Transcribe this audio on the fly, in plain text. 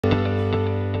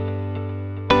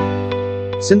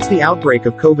Since the outbreak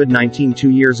of COVID-19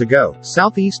 2 years ago,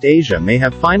 Southeast Asia may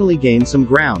have finally gained some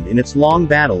ground in its long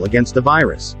battle against the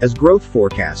virus, as growth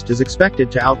forecast is expected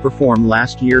to outperform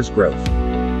last year's growth.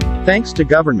 Thanks to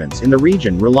governments in the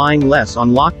region relying less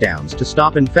on lockdowns to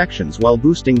stop infections while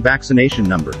boosting vaccination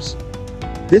numbers.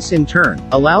 This in turn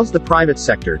allows the private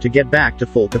sector to get back to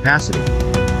full capacity.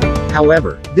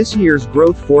 However, this year's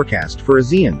growth forecast for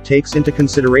ASEAN takes into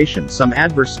consideration some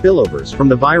adverse spillovers from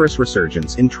the virus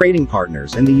resurgence in trading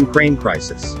partners and the Ukraine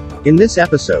crisis. In this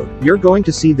episode, you're going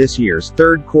to see this year's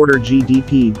third quarter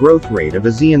GDP growth rate of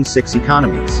ASEAN's 6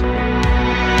 economies.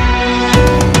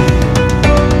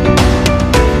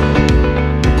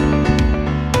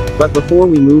 But before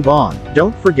we move on,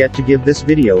 don't forget to give this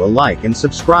video a like and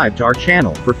subscribe to our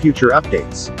channel for future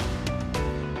updates.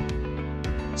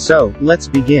 So, let's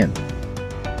begin.